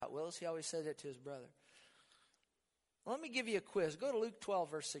Notice he always said that to his brother. Well, let me give you a quiz. Go to Luke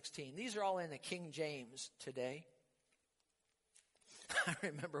 12, verse 16. These are all in the King James today. I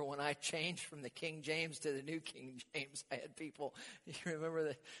remember when I changed from the King James to the New King James, I had people, you remember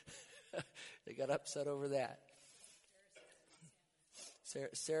that? They got upset over that.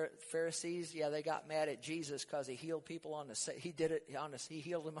 Pharisees, yeah, they got mad at Jesus because he healed people he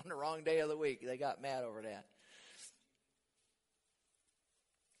healed them on the wrong day of the week. They got mad over that.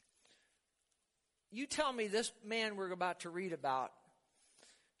 You tell me this man we're about to read about.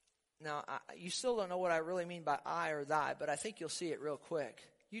 Now, you still don't know what I really mean by I or thy, but I think you'll see it real quick.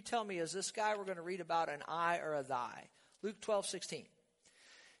 You tell me, is this guy we're going to read about an I or a thy? Luke 12:16.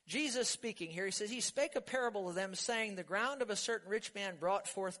 Jesus speaking here, he says, he spake a parable to them, saying, the ground of a certain rich man brought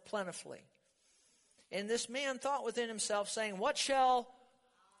forth plentifully. And this man thought within himself, saying, what shall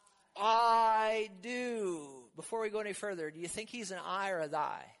I do? Before we go any further, do you think he's an I or a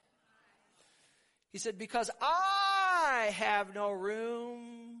thy? He said, because I have no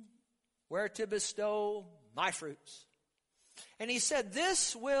room where to bestow my fruits. And he said,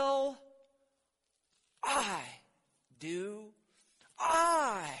 this will I do.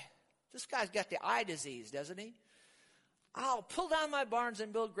 This guy's got the eye disease, doesn't he? I'll pull down my barns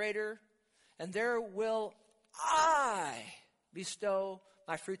and build greater, and there will I bestow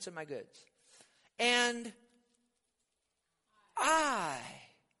my fruits and my goods. And I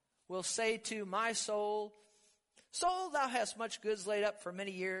will say to my soul, soul, thou hast much goods laid up for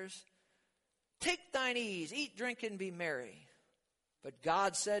many years. Take thine ease, eat, drink, and be merry. But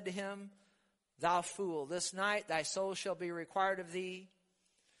God said to him, thou fool, this night thy soul shall be required of thee.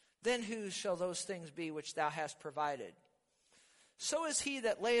 Then whose shall those things be which thou hast provided? So is he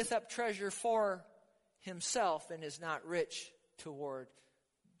that layeth up treasure for himself and is not rich toward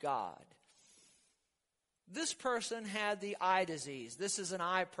God. This person had the eye disease. This is an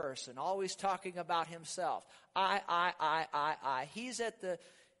I person, always talking about himself. I. He's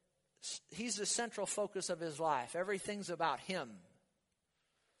the central focus of his life. Everything's about him.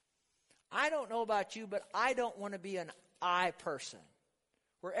 I don't know about you, but I don't want to be an I person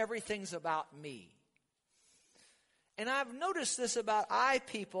where everything's about me. And I've noticed this about I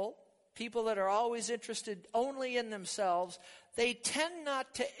people that are always interested only in themselves, they tend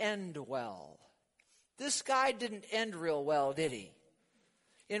not to end well. This guy didn't end real well, did he?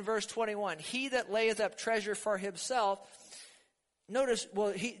 In verse 21, he that layeth up treasure for himself, notice,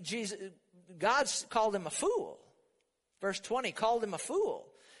 God called him a fool. Verse 20, called him a fool.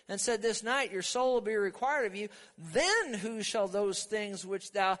 And said, this night your soul will be required of you. Then who shall those things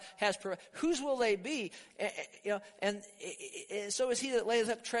which thou hast provided? Whose will they be? And so is he that layeth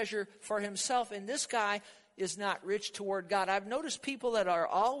up treasure for himself. And this guy is not rich toward God. I've noticed people that are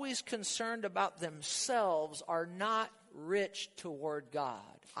always concerned about themselves are not rich toward God.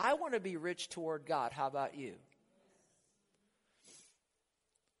 I want to be rich toward God. How about you?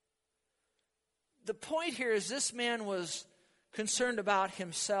 The point here is this man was concerned about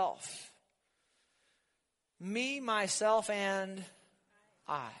himself. Me, myself, and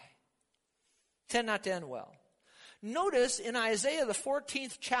I. Tend not to end well. Notice in Isaiah, the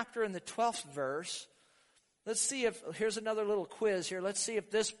 14th chapter and the 12th verse, let's see if, here's another little quiz here. Let's see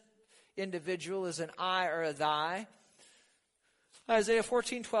if this individual is an I or a thy. Isaiah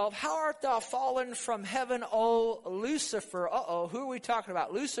 14:12. How art thou fallen from heaven, O Lucifer? Who are we talking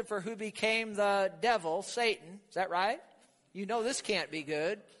about? Lucifer, who became the devil, Satan. Is that right? You know this can't be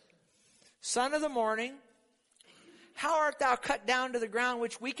good. Son of the morning, how art thou cut down to the ground,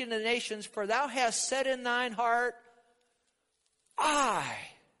 which weakened the nations? For thou hast said in thine heart, I,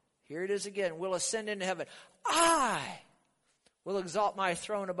 here it is again, will ascend into heaven. I will exalt my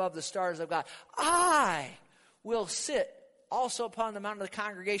throne above the stars of God. I will sit also upon the mountain of the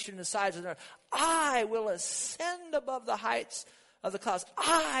congregation in the sides of the earth. I will ascend above the heights of the clouds.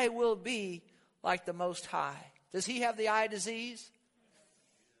 I will be like the Most High. Does he have the eye disease?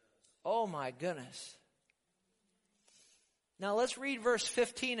 Oh my goodness. Now let's read verse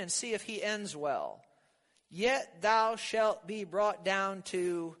 15 and see if he ends well. Yet thou shalt be brought down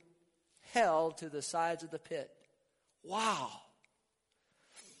to hell, to the sides of the pit. Wow.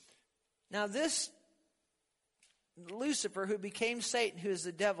 Now this Lucifer, who became Satan, who is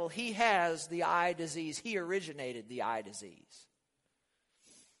the devil, he has the eye disease. He originated the eye disease.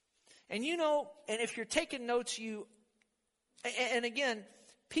 And you know, and if you're taking notes, and again,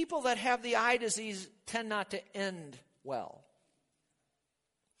 people that have the eye disease tend not to end well.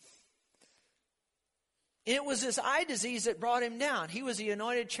 It was this eye disease that brought him down. He was the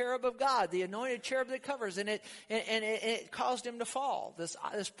anointed cherub of God, the anointed cherub that covers, and it caused him to fall. This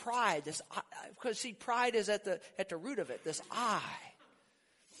pride, because see, pride is at the root of it. This I.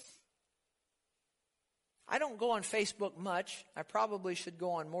 I don't go on Facebook much. I probably should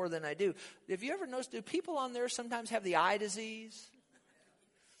go on more than I do. Have you ever noticed, do people on there sometimes have the eye disease?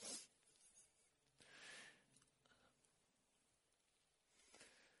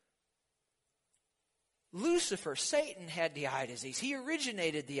 Lucifer, Satan, had the eye disease. He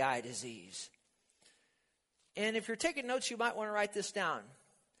originated the eye disease. And if you're taking notes, you might want to write this down.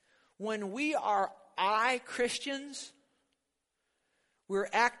 When we are I Christians, we're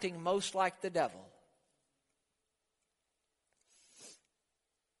acting most like the devil.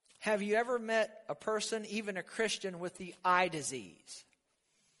 Have you ever met a person, even a Christian, with the eye disease?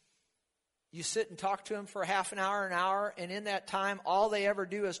 You sit and talk to them for half an hour, and in that time, all they ever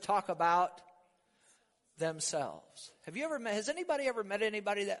do is talk about themselves. Has anybody ever met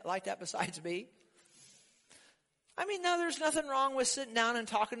anybody like that besides me? I mean, no, there's nothing wrong with sitting down and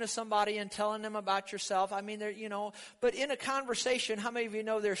talking to somebody and telling them about yourself. I mean, but in a conversation, how many of you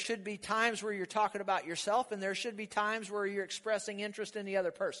know there should be times where you're talking about yourself and there should be times where you're expressing interest in the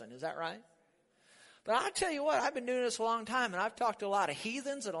other person? Is that right? But I'll tell you what, I've been doing this a long time, and I've talked to a lot of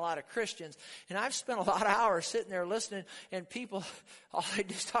heathens and a lot of Christians, and I've spent a lot of hours sitting there listening, and people, all they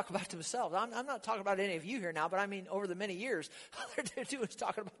do is talk about themselves. I'm not talking about any of you here now, but I mean over the many years, all they're doing is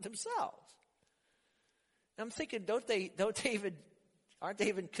talking about themselves. And I'm thinking, aren't they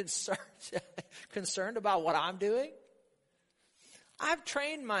even concerned about what I'm doing? I've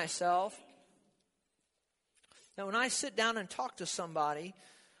trained myself that when I sit down and talk to somebody,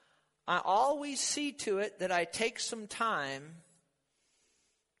 I always see to it that I take some time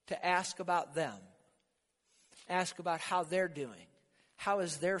to ask about them. Ask about how they're doing. How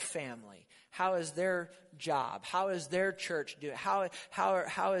is their family? How is their job? How is their church doing? How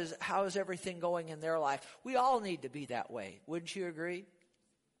is everything going in their life? We all need to be that way. Wouldn't you agree?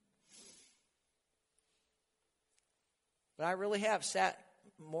 But I really have sat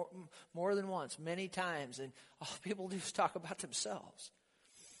more than once, many times, and all people do is talk about themselves.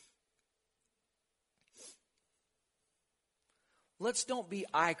 Let's don't be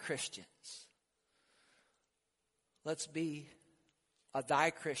I Christians. Let's be a thy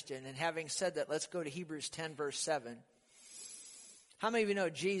Christian. And having said that, let's go to Hebrews 10, verse 7. How many of you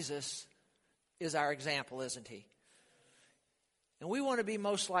know Jesus is our example, isn't he? And we want to be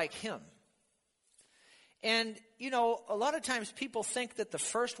most like him. And, a lot of times people think that the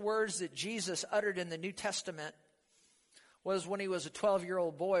first words that Jesus uttered in the New Testament was when he was a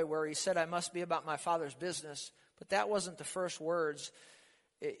 12-year-old boy, where he said, I must be about my Father's business. But that wasn't the first words.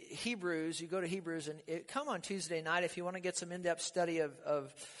 Hebrews, you go to Hebrews, and come on Tuesday night if you want to get some in-depth study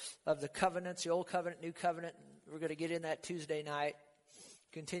of the covenants, the Old Covenant, New Covenant. We're going to get in that Tuesday night,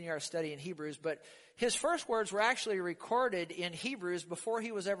 continue our study in Hebrews. But his first words were actually recorded in Hebrews before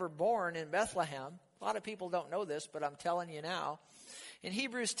he was ever born in Bethlehem. A lot of people don't know this, but I'm telling you now. In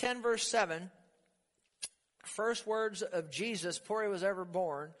Hebrews 10, verse 7, first words of Jesus before he was ever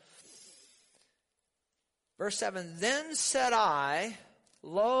born. Verse 7, then said I,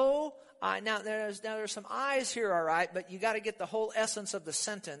 lo, I. Now there's some I's here, all right, but you got to get the whole essence of the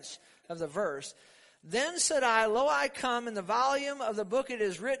sentence of the verse. Then said I, lo, I come, in the volume of the book it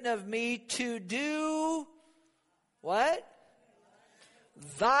is written of me to do what?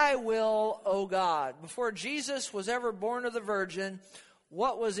 Thy will, O God. Before Jesus was ever born of the Virgin,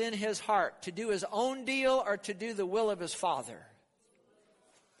 what was in his heart? To do his own deal or to do the will of his Father?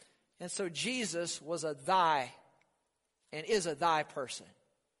 And so Jesus was a thy and is a thy person.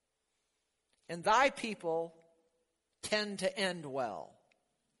 And thy people tend to end well.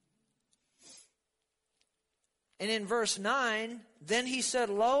 And in verse 9, then he said,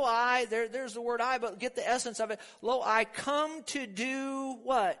 lo, I, there's the word I, but get the essence of it. Lo, I come to do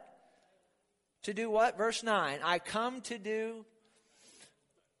what? To do what? Verse 9, I come to do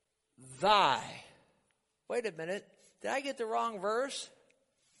thy. Wait a minute. Did I get the wrong verse?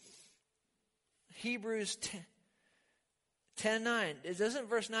 Hebrews 10:9. Doesn't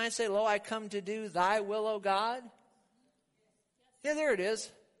verse 9 say, lo, I come to do thy will, O God? Yeah, there it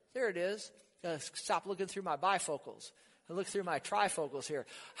is. There it is. Stop looking through my bifocals. I look through my trifocals here.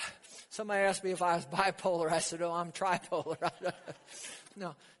 Somebody asked me if I was bipolar. I said, oh, I'm tripolar.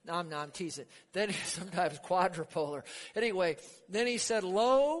 No, I'm teasing. Then he's sometimes quadrupolar. Anyway, then he said,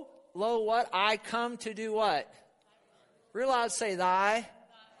 lo, what? I come to do what? Real loud, say thy.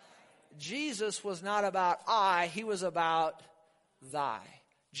 Jesus was not about I, he was about thy.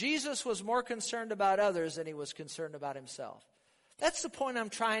 Jesus was more concerned about others than he was concerned about himself. That's the point I'm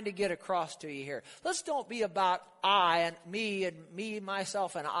trying to get across to you here. Let's don't be about I and me,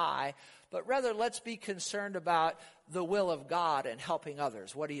 myself, and I, but rather let's be concerned about the will of God and helping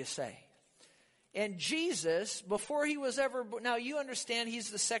others. What do you say? And Jesus, before he was ever, now you understand he's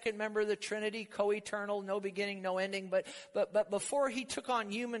the second member of the Trinity, co-eternal, no beginning, no ending, but before he took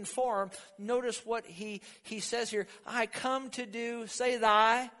on human form, notice what he says here. I come to do, say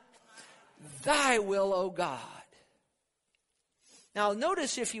thy will, O God. Now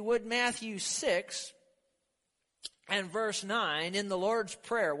notice, if you would, Matthew 6 and verse 9 in the Lord's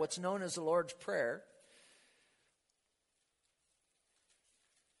Prayer, what's known as the Lord's Prayer.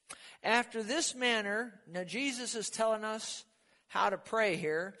 After this manner, now Jesus is telling us how to pray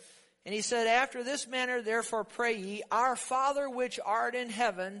here. And he said, after this manner, therefore pray ye, Our Father which art in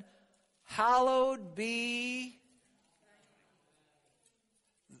heaven, hallowed be,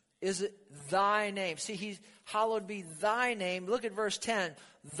 is it thy name? See, hallowed be thy name. Look at verse 10.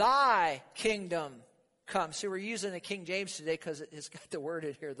 Thy kingdom come. See, we're using the King James today because it's got the word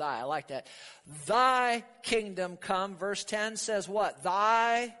in here, thy. I like that. Thy kingdom come. Verse 10 says what?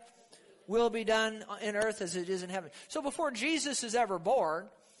 Thy will be done in earth as it is in heaven. So before Jesus is ever born,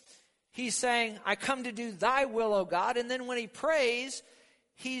 he's saying, I come to do thy will, O God. And then when he prays,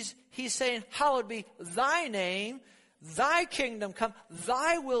 he's saying, hallowed be thy name, thy kingdom come,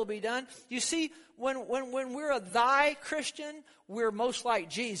 thy will be done. You see, when we're a thy Christian, we're most like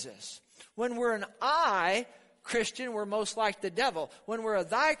Jesus. When we're an I Christian, we're most like the devil. When we're a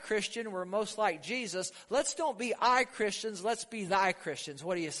thy Christian, we're most like Jesus. Let's don't be I Christians, let's be thy Christians.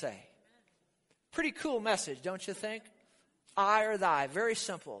 What do you say? Pretty cool message, don't you think? I or thy. Very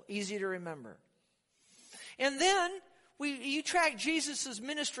simple. Easy to remember. And then you track Jesus'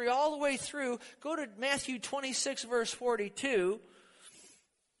 ministry all the way through. Go to Matthew 26, verse 42.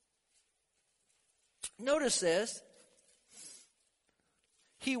 Notice this.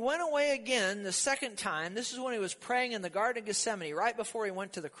 He went away again the second time. This is when he was praying in the Garden of Gethsemane, right before he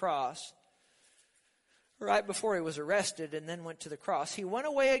went to the cross. Right before he was arrested and then went to the cross. He went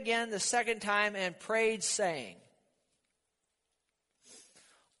away again the second time and prayed, saying,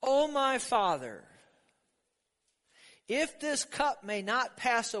 O my Father, if this cup may not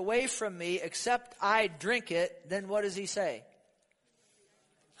pass away from me except I drink it, then what does he say?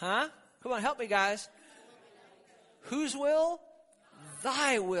 Huh? Come on, help me, guys. Whose will?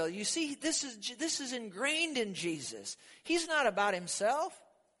 Thy will. You see, this is ingrained in Jesus. He's not about himself.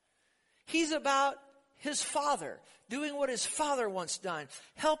 He's about his Father, doing what his Father wants done,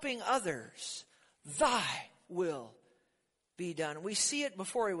 helping others. Thy will be done. We see it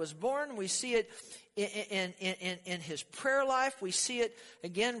before he was born. We see it in his prayer life. We see it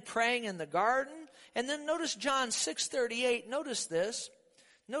again praying in the garden. And then notice John 6:38. Notice this.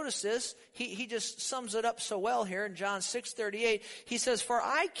 Notice this. He just sums it up so well here in John 6:38. He says, For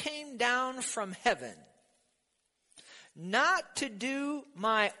I came down from heaven, not to do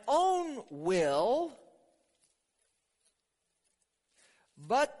my own will,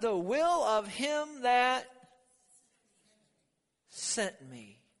 but the will of him that sent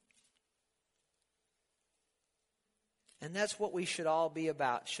me. And that's what we should all be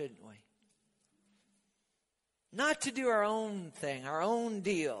about, shouldn't we? Not to do our own thing, our own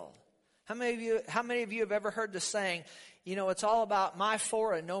deal. How many of you have ever heard the saying, it's all about my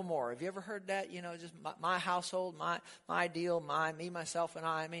four and no more? Have you ever heard that? Just my household, my deal, me, myself, and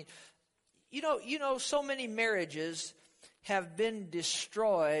I. I mean, so many marriages have been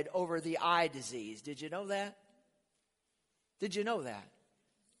destroyed over the eye disease. Did you know that? Did you know that?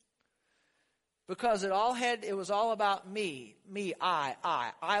 Because it was all about me, I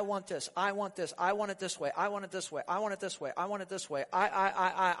want this, I want this, I want it this way, I want it this way, I want it this way, I want it this way,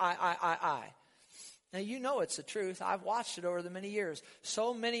 I. Now you know it's the truth. I've watched it over the many years.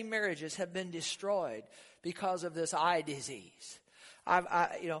 So many marriages have been destroyed because of this eye disease.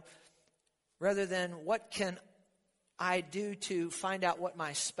 Rather than what can I do to find out what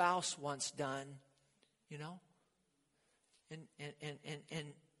my spouse wants done,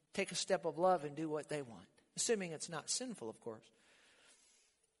 and take a step of love and do what they want. Assuming it's not sinful, of course.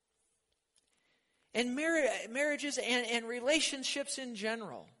 And marriages and relationships in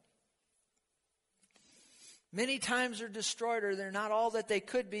general, many times are destroyed, or they're not all that they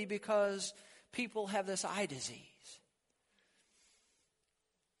could be because people have this eye disease.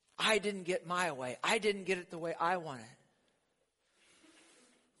 I didn't get my way. I didn't get it the way I wanted.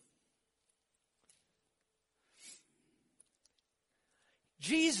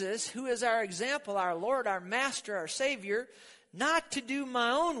 Jesus, who is our example, our Lord, our Master, our Savior, not to do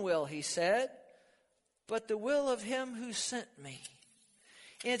my own will, he said, but the will of him who sent me.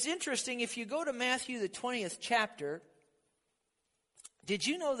 And it's interesting, if you go to Matthew, the 20th chapter, did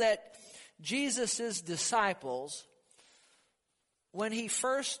you know that Jesus' disciples when he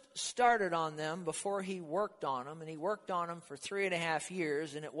first started on them, before he worked on them, and he worked on them for 3.5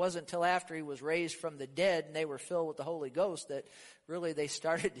 years, and it wasn't until after he was raised from the dead and they were filled with the Holy Ghost that really they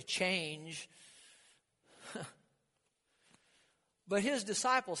started to change. But his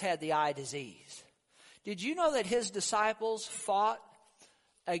disciples had the eye disease. Did you know that his disciples fought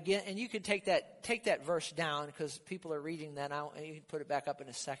again? And you can take that verse down because people are reading that out. You can put it back up in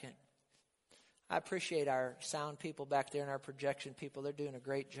a second. I appreciate our sound people back there and our projection people. They're doing a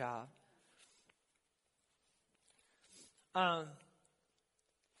great job.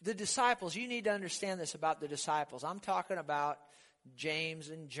 The disciples, you need to understand this about the disciples. I'm talking about James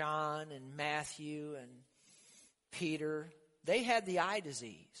and John and Matthew and Peter. They had the eye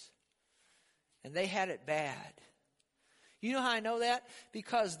disease. And they had it bad. You know how I know that?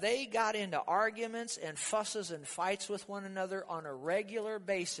 Because they got into arguments and fusses and fights with one another on a regular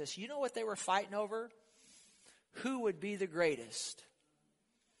basis. You know what they were fighting over? Who would be the greatest?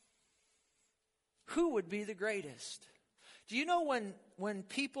 Who would be the greatest? Do you know when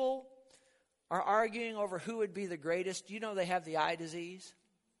people are arguing over who would be the greatest, do you know they have the eye disease?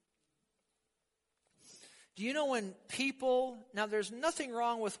 Do you know when people, now there's nothing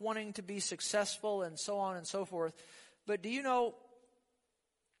wrong with wanting to be successful and so on and so forth, but do you know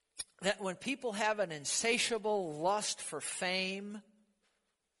that when people have an insatiable lust for fame,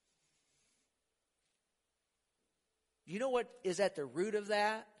 do you know what is at the root of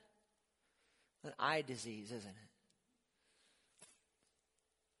that? An eye disease, isn't it?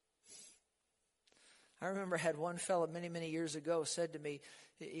 I remember I had one fellow many, many years ago said to me,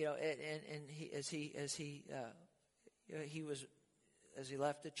 you know, and he, as he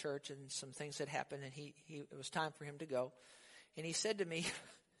left the church and some things had happened and it was time for him to go. And he said to me,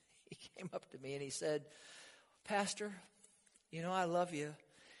 he came up to me and he said, Pastor, you know, I love you.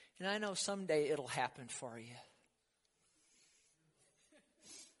 And I know someday it'll happen for you.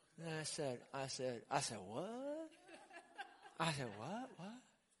 And I said, what? I said, what?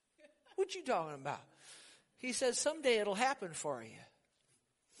 What you talking about? He said, someday it'll happen for you.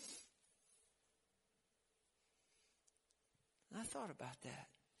 And I thought about that.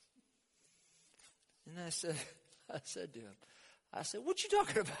 And I said to him, what you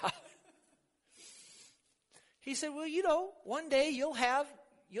talking about? He said, well, you know, one day you'll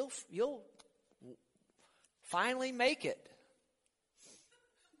finally make it.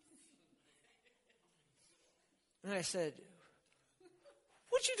 And I said,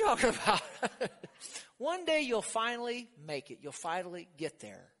 what you talking about? One day you'll finally make it. You'll finally get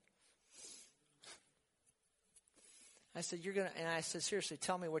there. I said, and I said, seriously,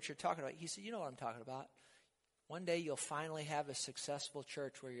 tell me what you're talking about. He said, you know what I'm talking about. One day you'll finally have a successful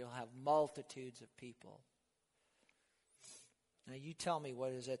church where you'll have multitudes of people. Now you tell me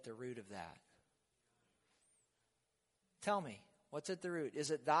what is at the root of that. Tell me, what's at the root?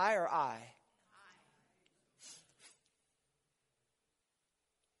 Is it thy or I?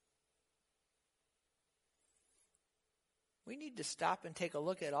 We need to stop and take a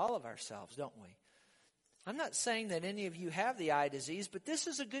look at all of ourselves, don't we? I'm not saying that any of you have the eye disease, but this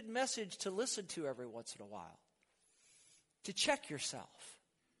is a good message to listen to every once in a while. To check yourself.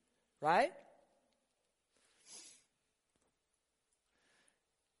 Right?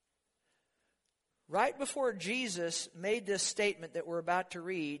 Right before Jesus made this statement that we're about to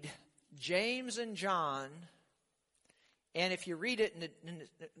read, James and John, and if you read it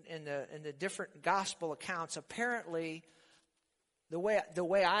in the different gospel accounts, apparently the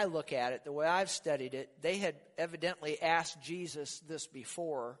way I look at it, the way I've studied it, they had evidently asked Jesus this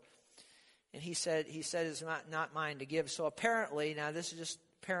before, and he said it's not mine to give. So apparently, now this is just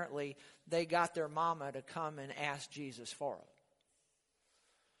apparently, they got their mama to come and ask Jesus for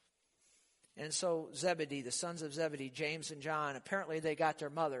it. And so Zebedee, the sons of Zebedee, James and John, apparently they got their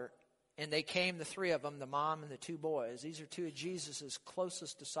mother, and they came, the three of them, the mom and the two boys. These are two of Jesus'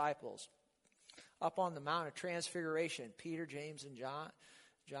 closest disciples. Up on the Mount of Transfiguration, Peter, James, and John,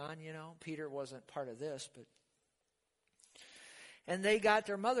 you know, Peter wasn't part of this, but. And they got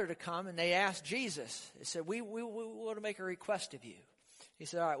their mother to come, and they asked Jesus. They said, we want to make a request of you. He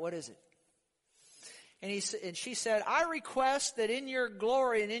said, all right, what is it? And she said, I request that in your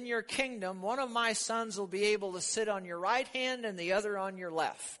glory and in your kingdom, one of my sons will be able to sit on your right hand and the other on your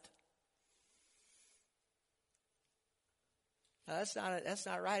left. Now, that's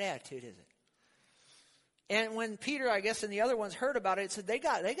not a right attitude, is it? And when Peter, I guess, and the other ones heard about it said they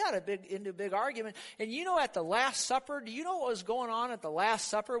got into a big argument. And you know, at the Last Supper, do you know what was going on at the Last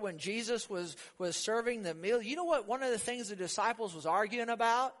Supper when Jesus was serving the meal? You know what one of the things the disciples was arguing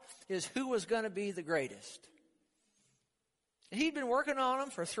about is who was going to be the greatest. And he'd been working on them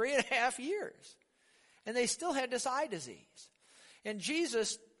for 3.5 years. And they still had this eye disease. And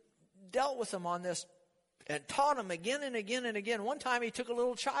Jesus dealt with them on this and taught them again and again and again. One time he took a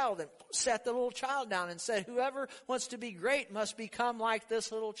little child and sat the little child down and said, whoever wants to be great must become like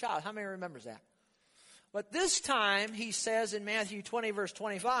this little child. How many remembers that? But this time, he says in Matthew 20, verse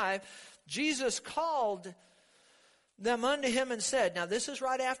 25, Jesus called them unto him and said, now this is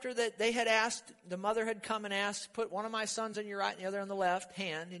right after that they had asked, the mother had come and asked, put one of my sons on your right and the other on the left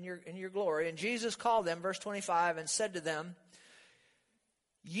hand in your glory. And Jesus called them, verse 25, and said to them,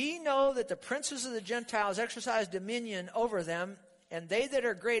 ye know that the princes of the Gentiles exercise dominion over them, and they that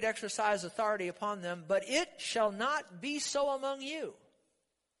are great exercise authority upon them, but it shall not be so among you.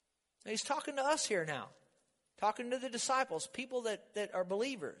 Now, he's talking to us here now, talking to the disciples, people that are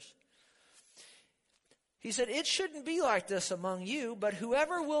believers. He said, it shouldn't be like this among you, but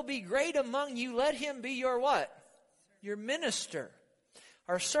whoever will be great among you, let him be your what? Your minister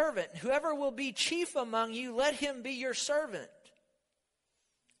or servant. Whoever will be chief among you, let him be your servant.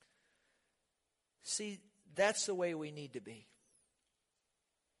 See, that's the way we need to be.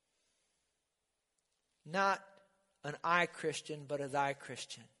 Not an I Christian, but a thy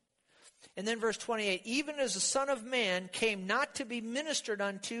Christian. And then verse 28, even as the Son of Man came not to be ministered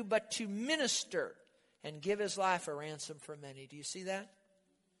unto, but to minister and give his life a ransom for many. Do you see that?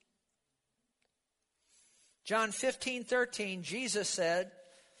 John 15:13, Jesus said,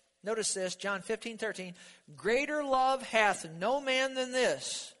 notice this, John 15:13, greater love hath no man than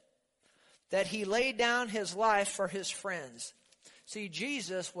this, that he laid down his life for his friends. See,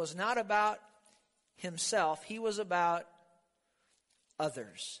 Jesus was not about himself. He was about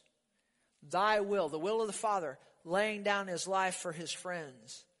others. Thy will, the will of the Father, laying down his life for his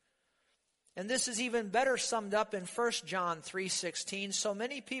friends. And this is even better summed up in 1 John 3:16. So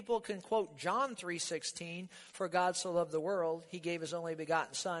many people can quote John 3:16, for God so loved the world, he gave his only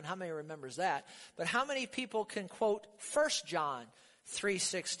begotten Son. How many remembers that? But how many people can quote 1 John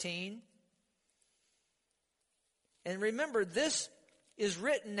 3:16? And remember, this is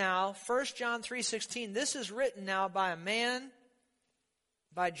written now, 1 John 3:16, this is written now by a man,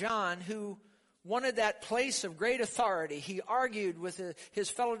 by John, who wanted that place of great authority. He argued with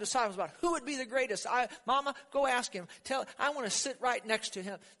his fellow disciples about who would be the greatest. Mama, go ask him. I want to sit right next to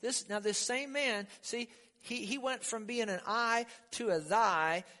him. This same man, see, he went from being an I to a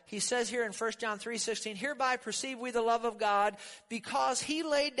thy. He says here in 1 John 3:16, hereby perceive we the love of God, because he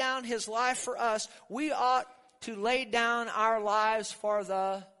laid down his life for us. We ought to lay down our lives for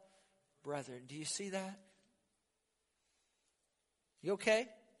the brethren. Do you see that? You okay?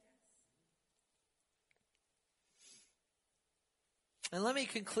 And let me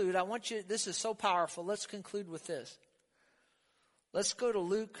conclude. I want you, this is so powerful. Let's conclude with this. Let's go to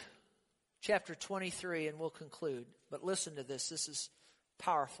Luke chapter 23 and we'll conclude. But listen to this. This is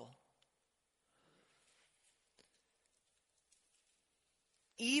powerful.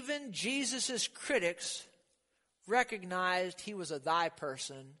 Even Jesus' critics recognized he was a thy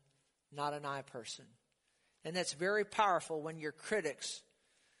person, not an I person. And that's very powerful when your critics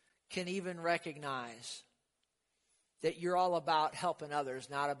can even recognize that you're all about helping others,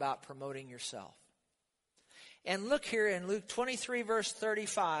 not about promoting yourself. And look here in Luke 23, verse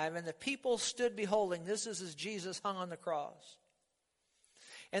 35, and the people stood beholding. This is as Jesus hung on the cross.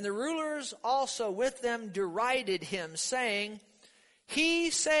 And the rulers also with them derided him, saying,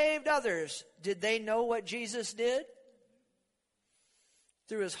 he saved others. Did they know what Jesus did?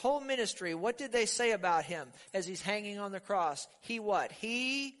 Through his whole ministry, what did they say about him as he's hanging on the cross? He what?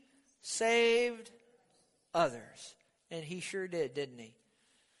 He saved others. And he sure did, didn't he?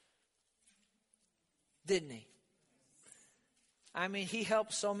 Didn't he? I mean, he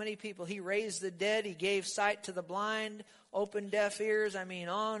helped so many people. He raised the dead. He gave sight to the blind, opened deaf ears. I mean,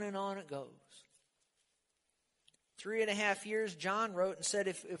 on and on it goes. 3.5 years, John wrote and said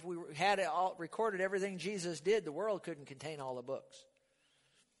if we had it all recorded everything Jesus did, the world couldn't contain all the books.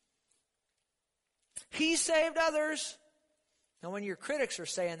 He saved others. Now, when your critics are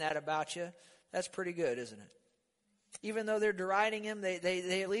saying that about you, that's pretty good, isn't it? Even though they're deriding him,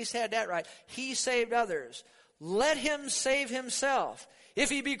 they at least had that right. He saved others. Let him save himself,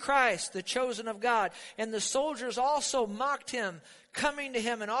 if he be Christ, the chosen of God. And the soldiers also mocked him, coming to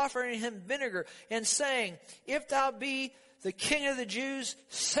him and offering him vinegar, and saying, if thou be the King of the Jews,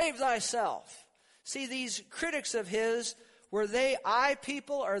 save thyself. See, these critics of his, were they I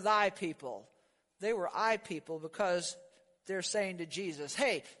people or thy people? They were I people, because they're saying to Jesus,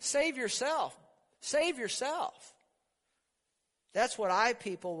 hey, save yourself. Save yourself. That's what I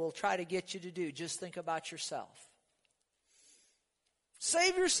people will try to get you to do. Just think about yourself.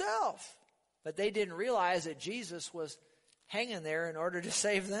 Save yourself. But they didn't realize that Jesus was hanging there in order to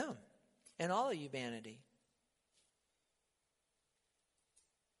save them and all of humanity.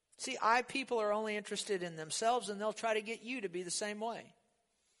 See, I people are only interested in themselves, and they'll try to get you to be the same way.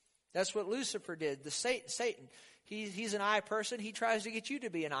 That's what Lucifer did. The Satan, he's an I person. He tries to get you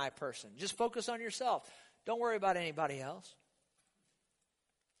to be an I person. Just focus on yourself. Don't worry about anybody else.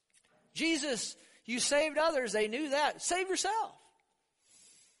 Jesus, you saved others. They knew that. Save yourself.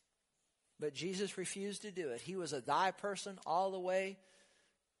 But Jesus refused to do it. He was a thy person all the way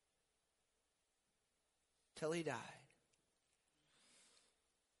till he died.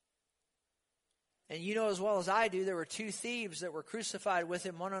 And you know as well as I do, there were two thieves that were crucified with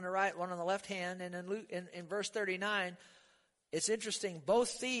him, one on the right, one on the left hand. And in verse 39, it's interesting, both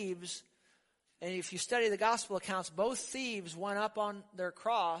thieves, and if you study the gospel accounts, both thieves went up on their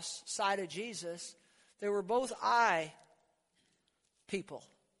cross side of Jesus. They were both I people.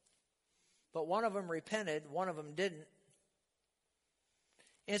 But one of them repented, one of them didn't.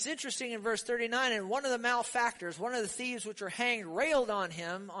 And it's interesting in verse 39, and one of the malefactors, one of the thieves which were hanged, railed on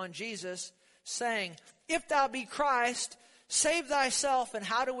him, on Jesus, saying, if thou be Christ, save thyself. And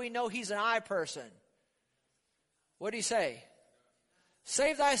how do we know he's an I person? What did he say?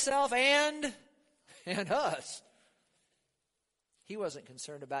 Save thyself and us. He wasn't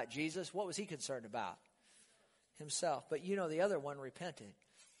concerned about Jesus. What was he concerned about? Himself. But you know the other one repented.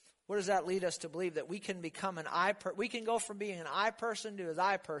 What does that lead us to believe? That we can become an I person. We can go from being an I person to a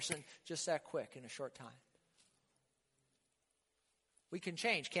thy person just that quick in a short time. We can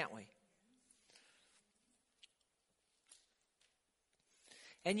change, can't we?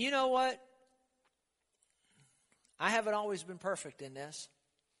 And you know what? I haven't always been perfect in this,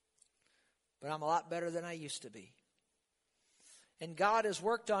 but I'm a lot better than I used to be. And God has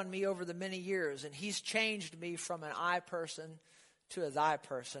worked on me over the many years, and he's changed me from an I person to a thy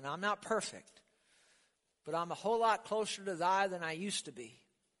person. I'm not perfect, but I'm a whole lot closer to thy than I used to be.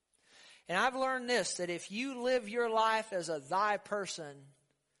 And I've learned this, that if you live your life as a thy person,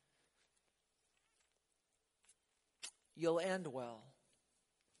 you'll end well.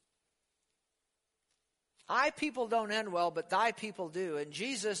 I people don't end well, but thy people do. And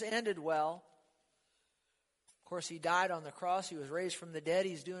Jesus ended well. Of course, he died on the cross. He was raised from the dead.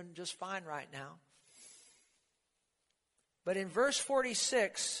 He's doing just fine right now. But in verse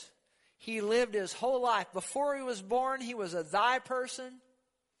 46, he lived his whole life. Before he was born, he was a thy person.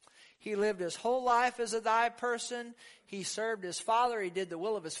 He lived his whole life as a thy person. He served his Father. He did the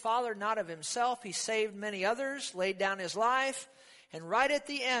will of his Father, not of himself. He saved many others, laid down his life. And right at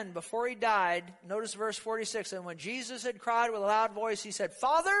the end, before he died, notice verse 46, and when Jesus had cried with a loud voice, he said,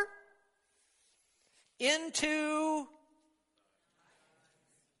 Father, into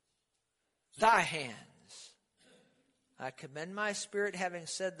thy hands I commend my spirit. Having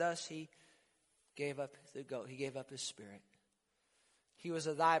said thus, he gave up the ghost. He gave up his spirit. He was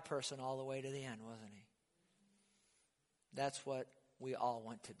a thy person all the way to the end, wasn't he? That's what we all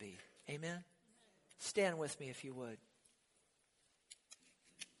want to be. Amen? Stand with me if you would.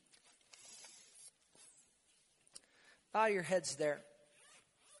 Bow your heads there.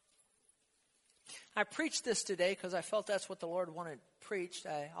 I preached this today because I felt that's what the Lord wanted preached.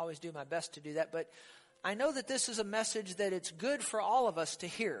 I always do my best to do that. But I know that this is a message that it's good for all of us to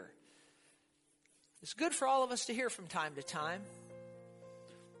hear. It's good for all of us to hear from time to time.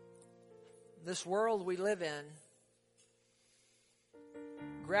 This world we live in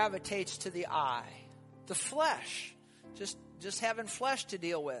gravitates to the I, the flesh, just having flesh to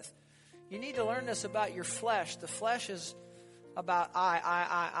deal with. You need to learn this about your flesh. The flesh is about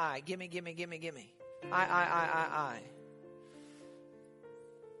I. Gimme. I.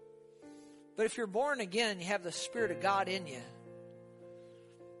 But if you're born again, you have the Spirit of God in you.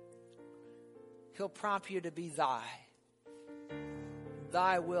 He'll prompt you to be thy.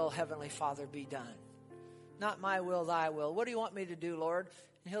 Thy will, Heavenly Father, be done. Not my will, thy will. What do you want me to do, Lord?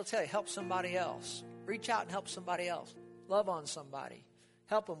 And he'll tell you, help somebody else. Reach out and help somebody else. Love on somebody.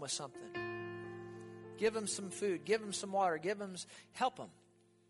 Help them with something. Give them some food. Give them some water. Help them.